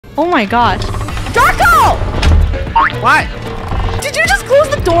Oh my gosh. Draco! What? Did you just close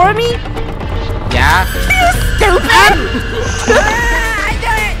the door on me? Yeah. You stupid! I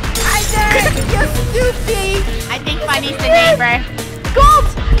did it! I did it! You stupid! I think Funneh's the neighbor. Gold!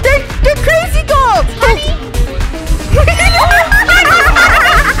 They're crazy gold! Honey!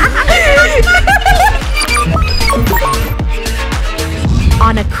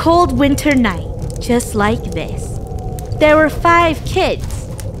 On a cold winter night, just like this, there were 5 kids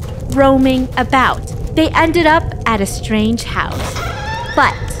roaming about. They ended up at a strange house.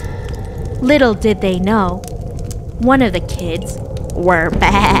 But little did they know, one of the kids were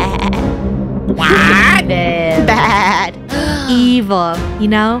bad. What? Bad. Evil, you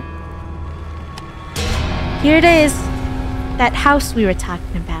know? Here it is. That house we were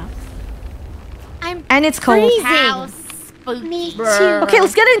talking about. And it's cold. freezing. House. Me too. Okay,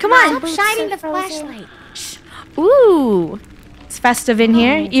 let's get in. Come on. Stop shining the flashlight. Ooh. It's festive in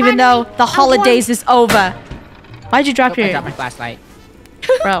here, even though the holidays is over. Why'd you drop I your... dropped my flashlight.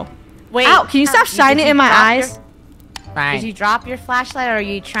 Bro. Wait. Ow, can you stop shining in my eyes? Fine. Did you drop your flashlight or are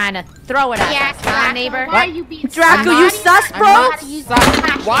you trying to throw it at Yeah, us, huh, neighbor? Why are you being Draco, so you naughty? sus, I'm bro? not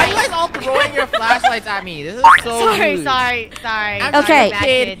sus. Why are you guys all throwing your flashlights at me? This is so rude. Sorry. I'm Okay. just a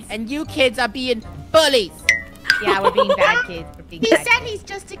kid, and you kids are being bullies. Yeah, we're being bad kids. We're being He bad said kids. he's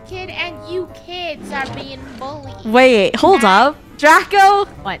just a kid and you kids are being bullied. Wait, hold up. Draco?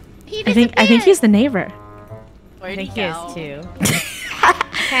 What? He I think he's the neighbor. I think he is too.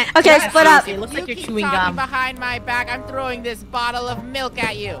 Okay, split up. It looks like you're keep chewing talking gum. behind my back. I'm throwing this bottle of milk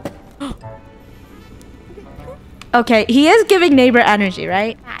at you. Okay, he is giving neighbor energy,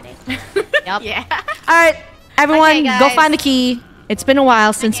 right? Yup. Yeah. Alright, everyone, Okay, go guys. find the key. It's been a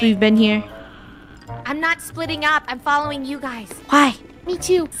while since Okay. we've been here. I'm not splitting up. I'm following you guys. Why? Me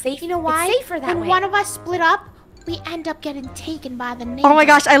too. Safe. You know why? It's safer that when way. one of us split up, we end up getting taken by the neighbor. Oh my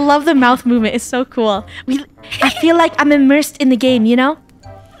gosh, I love the mouth movement. It's so cool. I feel like I'm immersed in the game, you know?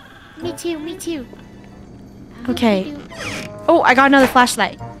 Me too. Me too. Okay. Oh, I got another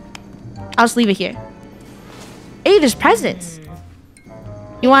flashlight. I'll just leave it here. Hey, there's presents.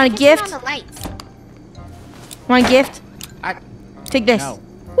 You want a gift? On the lights. Want a gift? I- Take this. No.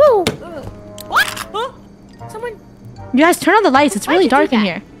 Woo! What? Huh? Someone. You guys turn on the lights. It's Why'd really you do dark in that?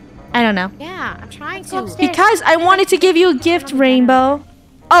 here. I don't know. Yeah, I'm trying Go to. upstairs. Because I wanted to give you a gift, Rainbow.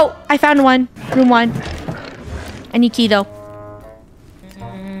 Oh, I found one. Room 1. I need key though.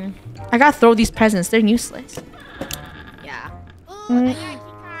 I gotta throw these presents. They're useless. Yeah. Ooh, I got a key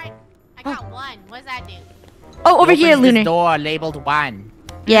card. I got one. What does that do? Oh, over He here, opens this Lunar. door labeled 1.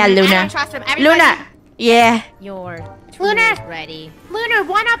 Yeah, I Luna. don't trust him. Everybody, Luna. Yeah. Your Lunar. tool is ready. Lunar,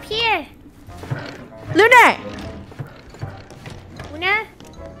 one up here. Lunar. Lunar.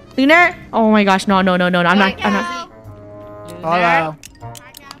 Lunar. Oh my gosh. No. I'm not. I'm not. Hello.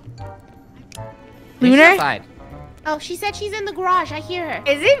 Lunar? He's outside. Oh, she said she's in the garage. I hear her.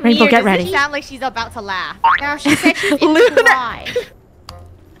 Is it Rainbow, me or get does ready. it sound like she's about to laugh? No, she said she's in the Lunar. garage.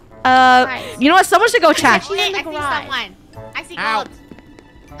 You know what? Someone should go check. She's in the I see garage. someone. I see Ow. gold.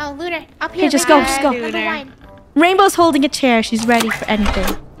 Oh, Lunar, up here. Hey, just Lunar. go, just go. Number Lunar. 1. Rainbow's holding a chair. She's ready for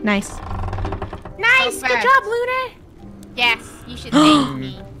anything. Nice. Nice. So Good fast. job, Lunar. Yes, you should thank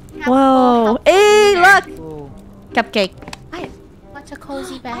me. Whoa. Hey, look. Ooh. Cupcake. What's a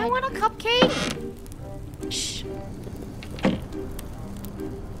cozy bag? I want a cupcake. Shh.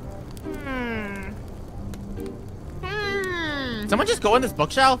 Someone just go in this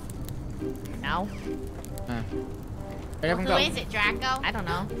bookshelf? No, Where'd everyone who go? is it, Draco? I don't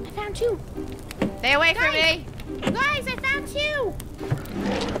know. I found 2. Stay away from me. Guys, I found 2.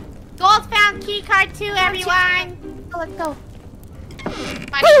 Gold found key card 2, everyone. Oh, let's go.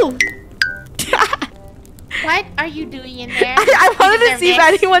 Woo! What are you doing in there? I wanted to deserve see if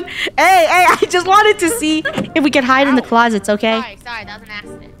this. anyone. Hey, I just wanted to see if we could hide in the closets. Okay. Sorry, that was an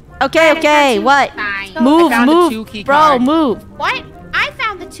accident. Okay. What? Fine. Move, I found the 2 move, key bro. card. Move. What? I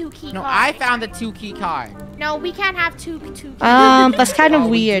found the 2 key No, cards. I found the 2 key card. No, we can't have two key That's kind of Oh,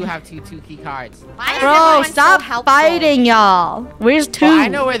 we weird. do have two key cards. Why is Bro, everyone so stop helpful? fighting, y'all. Where's 2? Well, I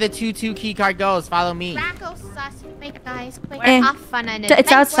know where the 2 key card goes. Follow me. Draco sus. Make guys quick. We're Eh. off Funneh.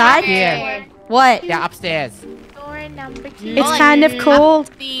 It's outside? Here. What? Yeah, upstairs. Door number 2. It's kind of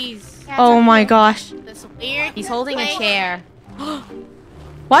cold. These. Oh my gosh. This weird. He's holding a chair.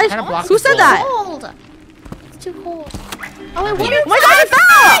 What? Kinda blocks Who the said door. that? Cold. It's too cold. Oh, I Oh wonder. my gosh, I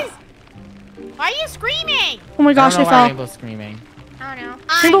fell! Why are you screaming? Oh my gosh, I I don't know why fell. Rainbow's screaming. I don't know.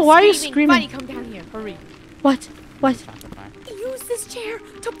 Rainbow, why are you screaming? Funneh, come down here. Hurry. What? What? Use this chair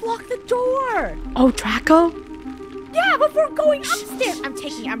to block the door. Oh, Draco? Yeah, before going upstairs.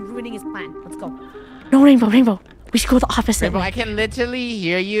 I'm ruining his plan. Let's go. No, Rainbow. We should go the opposite Rainbow, way. I can literally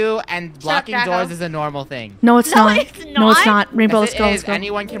hear you, and blocking Draco. doors is a normal thing. No, it's No, not. it's No, it's not. not. Rainbow, let's Yes, go. it Let's is. go.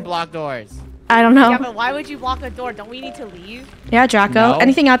 Anyone can block doors. I don't know. Yeah, but why would you block a door? Don't we need to leave? Yeah, Draco. No.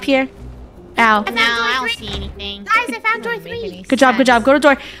 Anything up here? Ow. No, I don't see anything. Guys, I found door 3. Good job. Good job. Go to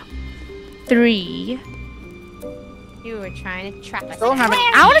door 3. You were trying to trap us. Don't have it.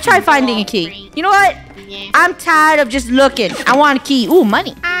 I want to try finding a key. You know what? Yeah. I'm tired of just looking. I want a key. Ooh,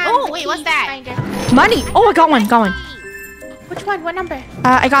 money. Oh, wait, what's that? Money. Oh, I got one. Got one. Which one? What number?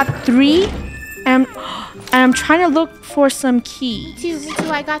 I got 3. And I'm trying to look for some keys. 2. Me too.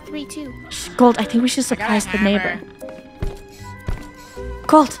 I got 3 too. Gold, I think we should I got a surprise the neighbor. hammer.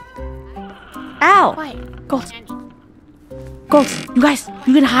 Gold. Ow. What? Gold. Gold. You guys,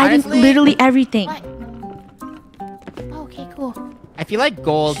 you can hide in Honestly? literally everything. What? Oh, okay, cool. I feel like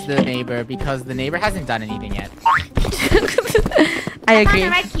Gold's the neighbor because the neighbor hasn't done anything yet. I Found agree. the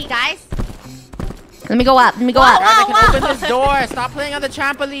red key, guys. Let me go up. Let me go up. Guys, I Whoa, can whoa. open this door. Stop playing on the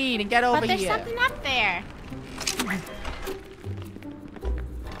trampoline and get over But there's here. something up there.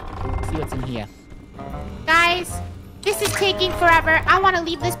 See what's in here. Guys, this is taking forever. I want to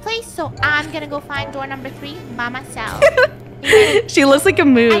leave this place, so I'm gonna go find door number 3 by myself. She looks like a I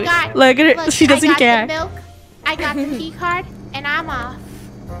mood. got. Look at her. look, She doesn't I got care. The milk. I got the key card, and I'm off.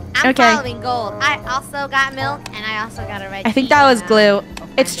 I'm Okay. following Gold. I also got milk, and I also got a red I think key. that was glue.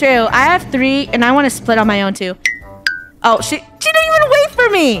 It's true. I have 3, and I want to split on my own too. Oh, she didn't even wait for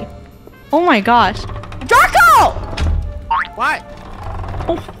me. Oh my gosh. Draco! What?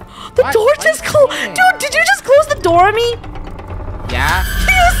 Oh, the What? door What just are you closed. doing? Dude, did you just close the door on me? Yeah?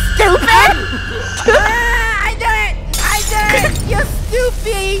 You stupid! I did it! I did it! You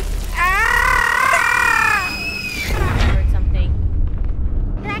stupid! Ah! I heard something.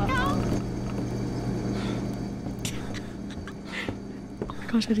 Draco? Oh my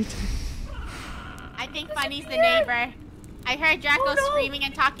gosh, I need to. I think Funneh's the neighbor. I heard Draco Oh, no. screaming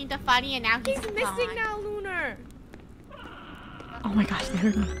and talking to Funneh, and now he's He's missing gone. now, Lunar. Oh my gosh, they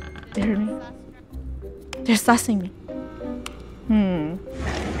heard me. They heard me. They're sussing me.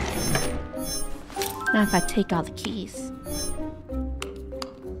 Now if I take all the keys.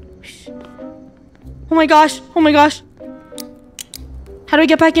 Oh my gosh. Oh my gosh. How do I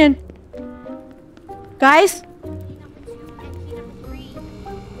get back in? Guys?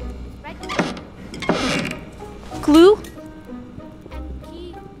 Glue?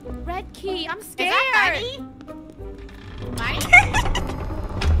 Key. Red key. I'm Is scared. that Funneh?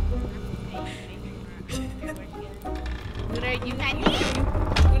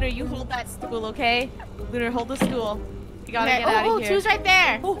 Lunar, you hold that stool, okay? Lunar, hold the stool. We gotta get out of here. Two's right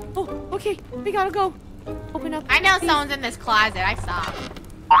there. Oh, okay. We gotta go. Open up. I know someone's in this closet. I saw.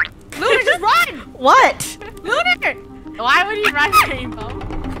 Lunar, just run! What? Lunar! Why would he run, Rainbow?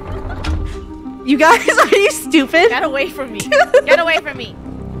 You guys, are you stupid? Get away from me. Get away from me.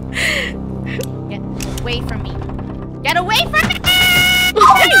 Get away from me. Get away from me!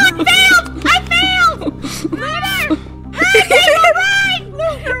 I failed! I failed! Lunar! Run!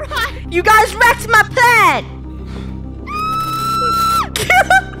 Lunar, run! You guys wrecked my plan!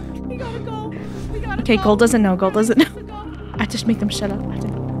 We gotta go. We gotta Okay, go. Gold doesn't know. Gold doesn't know. We gotta go. I just make them shut up.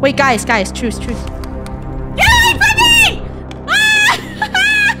 Wait, guys, truce. Get away from me! Ah!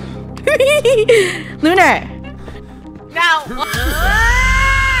 Lunar, Now,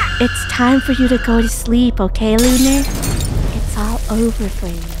 it's time for you to go to sleep, okay, Lunar? It's all over for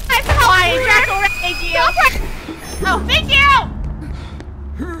you. I'm flying. Draco, thank you. Oh, thank you!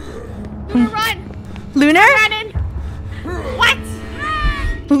 Lunar, run! Lunar? Running! What?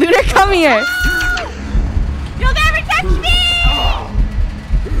 Lunar, come here. You'll never touch me!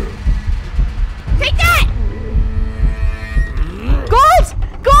 Take that! Gold!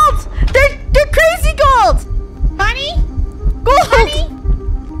 They're crazy, Gold! Honey? Gold!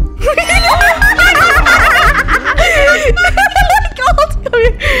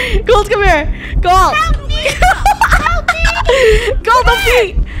 Gold, come here. Gold. Help me! Help me! Gold, don't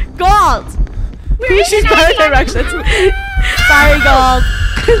be. Gold. We should go in directions. Sorry, Gold.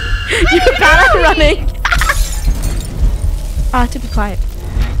 You're bad at running. Ah, to be quiet.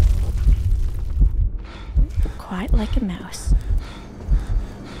 Quiet like a mouse.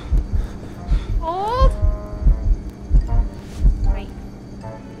 Hold. Right.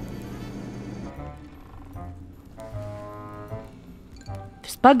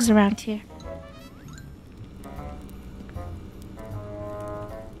 There's bugs around here.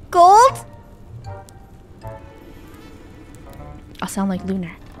 Gold? I'll sound like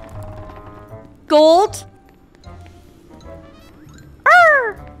Lunar. Gold?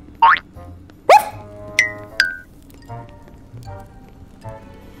 Arr! Woof!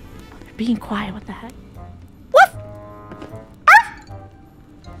 They're being quiet, what the heck? Woof!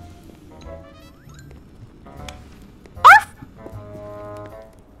 Arf!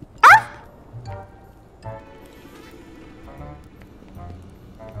 Arf!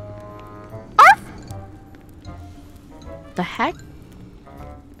 Arf! The heck?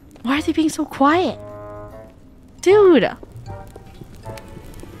 Why are they being so quiet? Dude! Arf!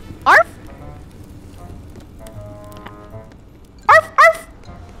 Arf! Arf!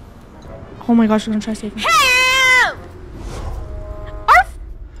 Oh my gosh, we're gonna try to save him. Help! Arf!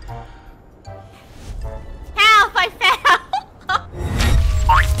 Help! I fell.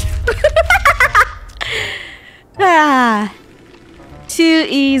 Ah, too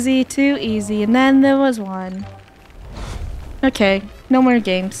easy, too easy. And then there was one. Okay, no more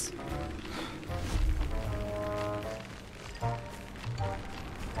games.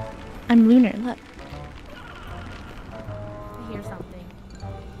 I'm lunar, look. I hear something.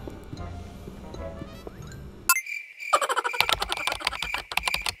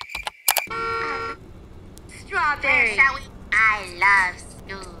 Strawberry. Shall we? I love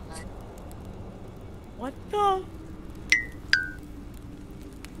school. What the?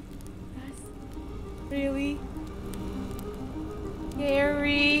 That's really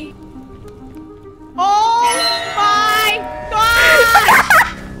scary. Oh my god!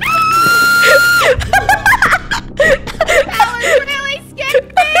 That was really scary.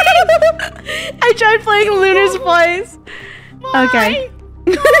 I tried playing Lunar's voice. Okay.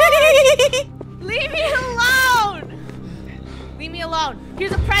 Leave me alone. Leave me alone.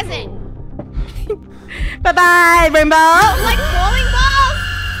 Here's a present. Bye-bye, Rainbow. Like bowling balls?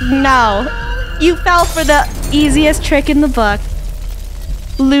 No. You fell for the easiest trick in the book.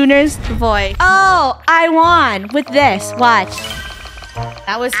 Lunar's voice. Oh, I won with this. Watch.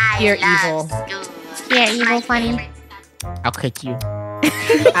 That was pure evil. Yeah, evil, Funneh. I'll kick you.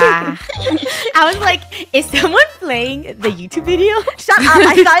 I was like, is someone playing the YouTube video? Shut up.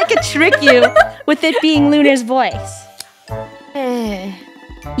 I thought I could trick you with it being Lunar's voice.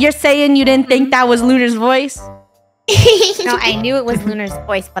 You're saying you didn't think that was Lunar's voice? No, I knew it was Lunar's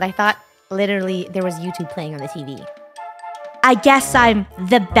voice, but I thought literally there was YouTube playing on the TV. I guess I'm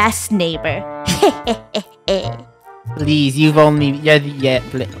the best neighbor. Please, you're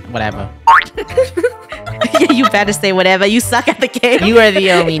whatever. You better say whatever. You suck at the game. You are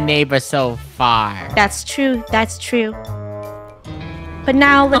the only neighbor so far. That's true. That's true. But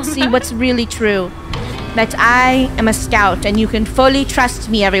now let's see what's really true. That I am a scout and you can fully trust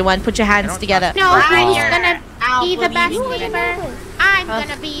me, everyone. Put your hands together. No, who's Liar. gonna I'll be the best believe you. neighbor? I'm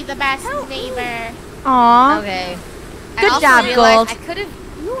gonna be the best neighbor. Aww. Okay. Good job, Gold. I could have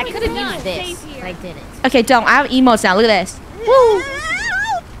used this, but I didn't. Okay, don't. I have emotes now. Look at this. Woo!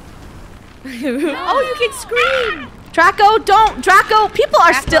 Oh, you can scream! Draco, don't. Draco, people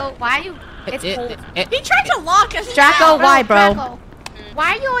are still... Why are you... It's cold. He tried to lock us Draco, out. why, bro? Draco,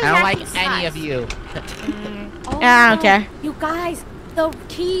 why are you always I don't acting like any sus? of you. Oh, Yeah, I don't care. You guys, the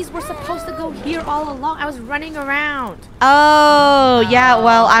keys were supposed to go here all along. I was running around. Oh, yeah.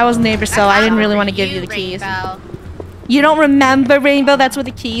 Well, I was neighbor, so I didn't really want to give you the keys. You don't remember, Rainbow? That's where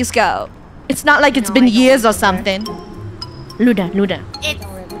the keys go. It's not like it's been years or something. Luna. It's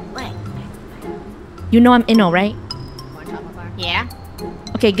You know I'm Inno, right? yeah.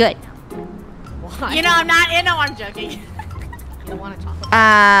 Okay, good. You know I'm not in. No, I'm joking. I don't want to talk about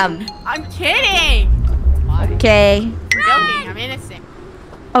I'm kidding. Okay. I'm joking. I'm innocent.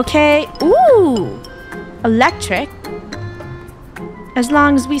 Okay. Ooh. Electric. As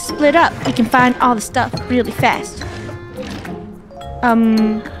long as we split up, we can find all the stuff really fast.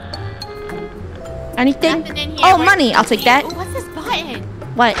 Anything? Nothing in here. Oh, Where's money. the I'll take key? that. Ooh, what's this button?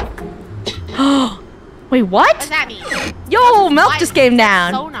 What? Wait, What what? does that mean? Yo, milk just came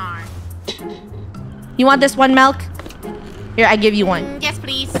down. Sonar. You want this one, milk? Here, I give you one. Yes,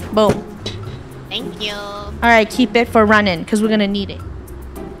 please. Boom. Thank you. All right, keep it for running, because we're going to need it.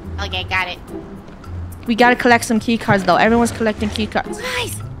 Okay, got it. We got to collect some key cards, though. Everyone's collecting key cards.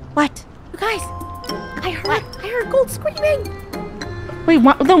 Guys, What? you guys, I heard Gold screaming. Wait,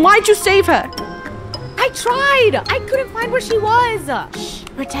 then why'd you save her? I tried. I couldn't find where she was. Shh,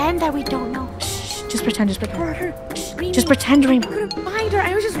 pretend that we don't know. Shh, just pretend, just pretend. Heard her screaming. Just pretend, I Rainbow. couldn't find her.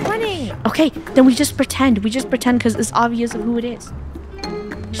 I was just running. Okay, then we just pretend. We just pretend because it's obvious of who it is.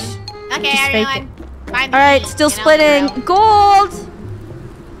 Okay, Just fake everyone. Find the All right, key, still you know, splitting. bro. Gold.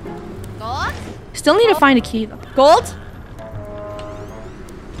 Gold? Still need to find a key, though. Gold?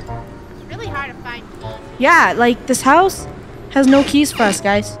 It's really hard to find keys. Yeah, like this house has no keys for us,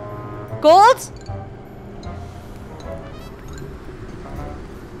 guys. Gold?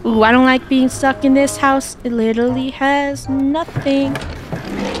 Ooh, I don't like being stuck in this house. It literally has nothing.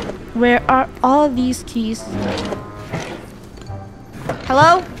 Where are all these keys?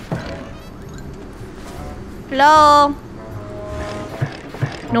 Hello? Hello?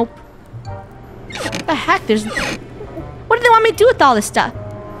 Nope. What the heck? There's... What do they want me to do with all this stuff?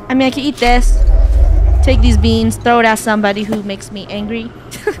 I mean, I can eat this. Take these beans, throw it at somebody who makes me angry.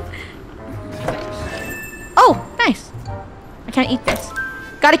 Oh, nice. I can't eat this.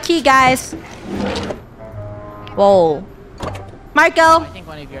 Got a key, guys. Whoa. Marco. I think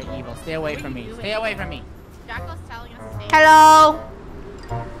one of you are evil. Stay away from me. Stay away from me. Jacko's telling us to stay. Hello?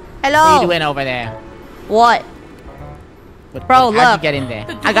 Hello? What are you doing over there? What? Bro, how'd look. you get in there?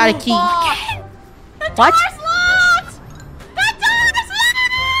 I got a key. The What? door's locked! The door's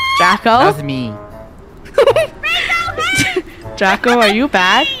locked! Draco? That was me. Draco, are you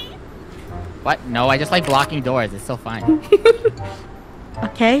bad? What? No, I just like blocking doors. It's so fun.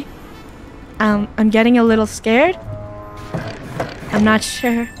 Okay. I'm getting a little scared. I'm not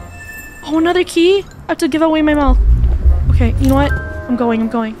sure. Oh, another key? I have to give away my mouth. Okay, you know what? I'm going.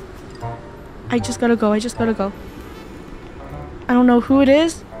 I just gotta go. I don't know who it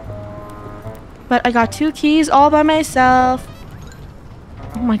is. But I got 2 keys all by myself.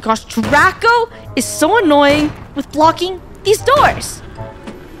 Oh my gosh, Draco is so annoying with blocking these doors.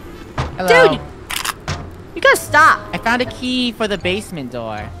 Hello. Dude, you gotta stop. I found a key for the basement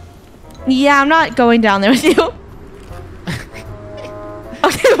door. Yeah, I'm not going down there with you.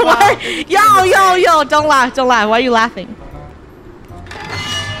 Okay, what? Yo, don't laugh. Why are you laughing?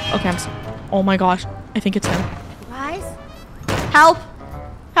 Okay, I'm sorry. Oh my gosh, I think it's him. Guys, Help!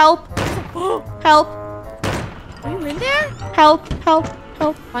 Help! Help! are you in there? Help!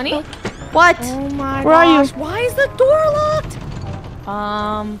 Honey? What? Oh my Where are you? gosh. Why is the door locked?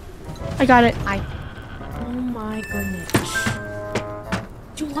 I got it. Oh my goodness.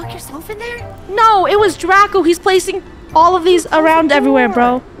 Did you lock yourself in there? No, it was Draco. He's placing all of these around everywhere,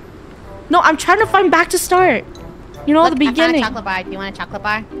 bro. No, I'm trying to find back to start. You know, the beginning. I found a chocolate bar. Do you want a chocolate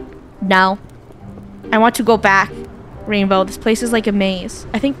bar? No. I want to go back. Rainbow, this place is like a maze.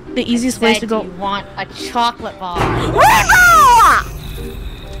 I think the easiest place to go. You want a chocolate bar? Rainbow!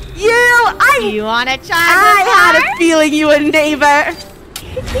 You want a chocolate I bar? had a feeling you would, neighbor.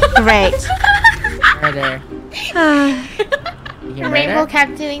 Great. Murder. You hear Rainbow murder?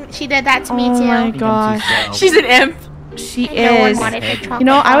 kept doing. She did that to me Oh too. my I think I'm too gosh. slow. She's an imp. She No one is. wanted her chocolate You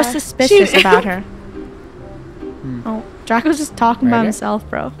know, I was bar. suspicious about her. Hmm. Oh, Draco's just talking about Murder? himself,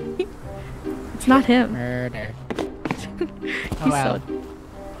 bro. It's not him. Murder. Oh He's well. so...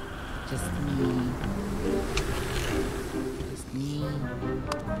 Just me. Just me.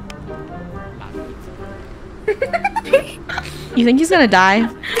 You think he's gonna die?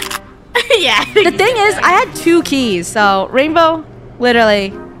 Yeah. The thing is, I had 2 keys, so Rainbow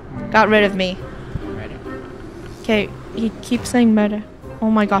literally got rid of me. Murder. Okay, he keeps saying murder. Oh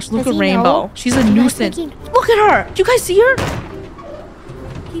my gosh, look Does at he Rainbow. know? She's a You guys nuisance. thinking- Look at her. Do you guys see her?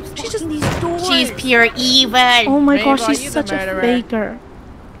 She's just these doors. She's pure evil. Oh my Rainbow, gosh, are she's you the such a murderer? faker.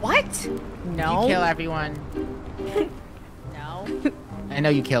 What? You kill everyone. No. I know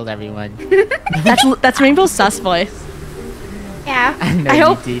you killed everyone. That's Rainbow's sus voice. Yeah. I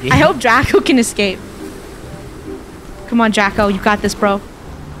know I hope Draco can escape. Come on, Draco, you got this, bro.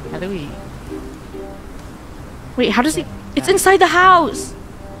 How do we? Wait, how does he? It's inside the house.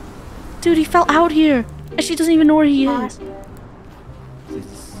 Dude, he fell out here, and she doesn't even know where he is.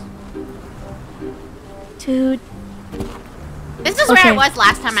 Dude. This is where Okay, I was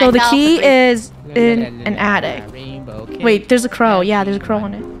last time. So I the fell. key is in an attic. Rainbow Wait, there's a crow. Yeah, there's a crow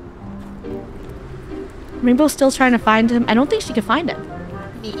on it. Rainbow's still trying to find him. I don't think she can find him.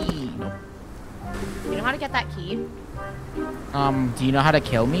 You know how to get that key? Do you know how to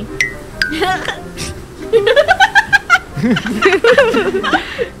kill me?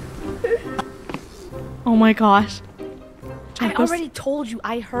 Oh my gosh. I Draco's- already told you.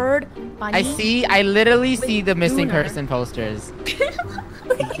 I heard Bunny. I literally see the missing Lunar. person posters.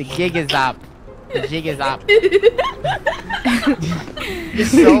 The gig is up. The jig is up.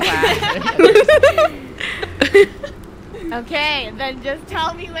 It's so bad. Okay, then just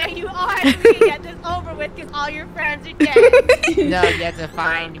tell me where you are and we can get this over with because all your friends are dead. No, you have to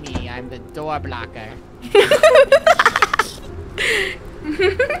find me. I'm the door blocker.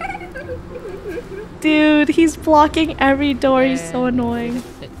 Dude, he's blocking every door. He's so annoying.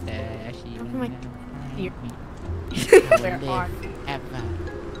 Where are you?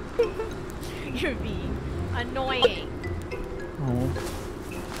 You're being annoying.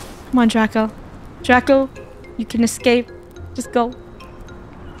 Come on, Draco. Draco, you can escape. Just go.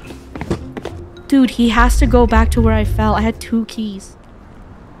 Dude, he has to go back to where I fell. I had 2 keys.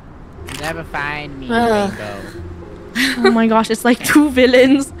 You never find me, Ugh. Rainbow. Oh my gosh, it's like 2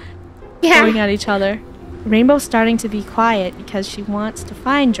 villains Yeah. going at each other. Rainbow's starting to be quiet because she wants to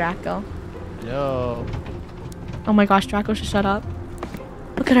find Draco. Hello. Oh my gosh, Draco should shut up.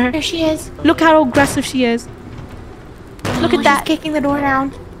 Look at her. There she is. Look how aggressive she is. Look at that. She's kicking the door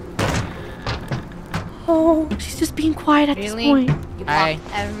down. Oh, she's just being quiet at this point. You Hi.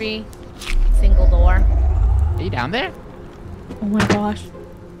 blocked every single door. Are you down there? Oh my gosh.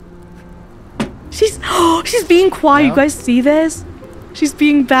 She's being quiet. No? You guys see this? She's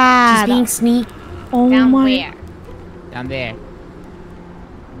being bad. She's being sneaky. Oh Down my. where? Down there.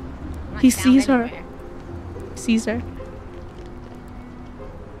 I'm not He down sees her. anywhere. Sees her.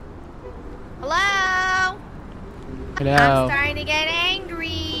 Hello? I'm Hello. starting to get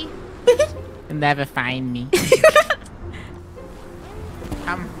angry. You'll never find me.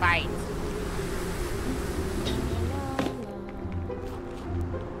 Come fight.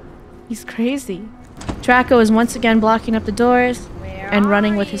 He's crazy. Draco is once again blocking up the doors Where and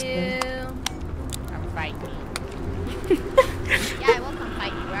running are with his you? broom. Come fight me. Yeah, I will come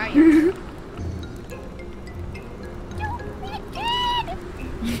fight you. Where are you?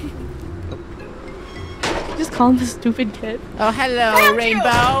 Just call him a stupid kid. Oh, hello,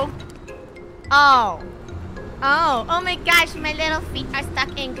 Rainbow. Oh. Oh my gosh, my little feet are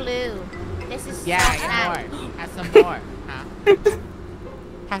stuck in glue. This is Yeah, so get sad. more. Have some more. Huh?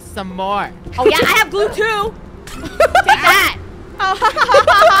 Have some more. Oh yeah, I have glue too. Take that.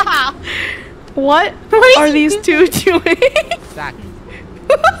 Oh, What are these two doing? Suck.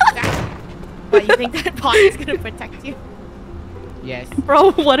 what, you think that pot is gonna protect you? Yes.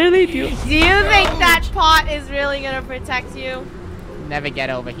 Bro, what are they doing? Do you think that pot is really gonna protect you? Never get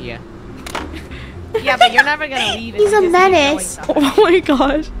over here. Yeah, but you're never gonna leave. He's a menace. Oh my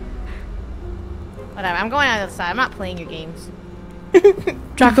gosh. Whatever, I'm going out of the side. I'm not playing your games.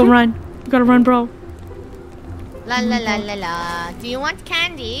 Draco, run. You gotta run, bro. La la la la la. Do you want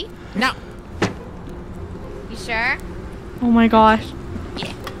candy? No. You sure? Oh my gosh.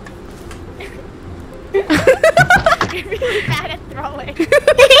 You're really bad at throwing.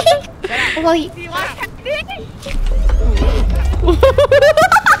 Well, Do you want candy?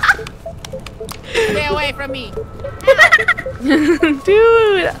 Stay away from me.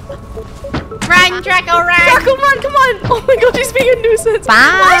 Dude. Run, Draco, run! Draco, run, come on. Oh my gosh, he's being a nuisance.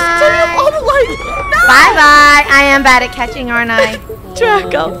 Why is he turning off all the lights? No. Bye-bye. I am bad at catching, aren't I?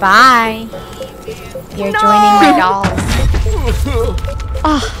 Draco. Bye. You're joining my dolls.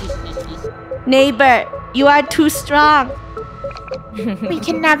 Oh. Neighbor, you are too strong. we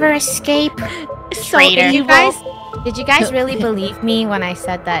can never escape. So Traitor. evil. Did you guys really believe me when I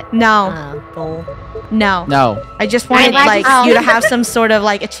said that? No, Bull. no. No. I just wanted I like like- you to have some sort of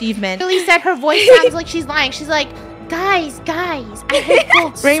like achievement. Lily said her voice sounds like she's lying. She's like, guys, I hate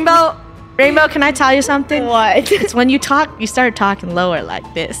ghosts. Rainbow, can I tell you something? What? It's when you talk, you start talking lower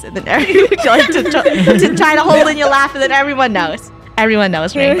like this, and then everyone like to try to hold in your laugh, and then everyone knows. Everyone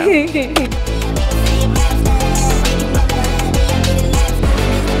knows, Rainbow.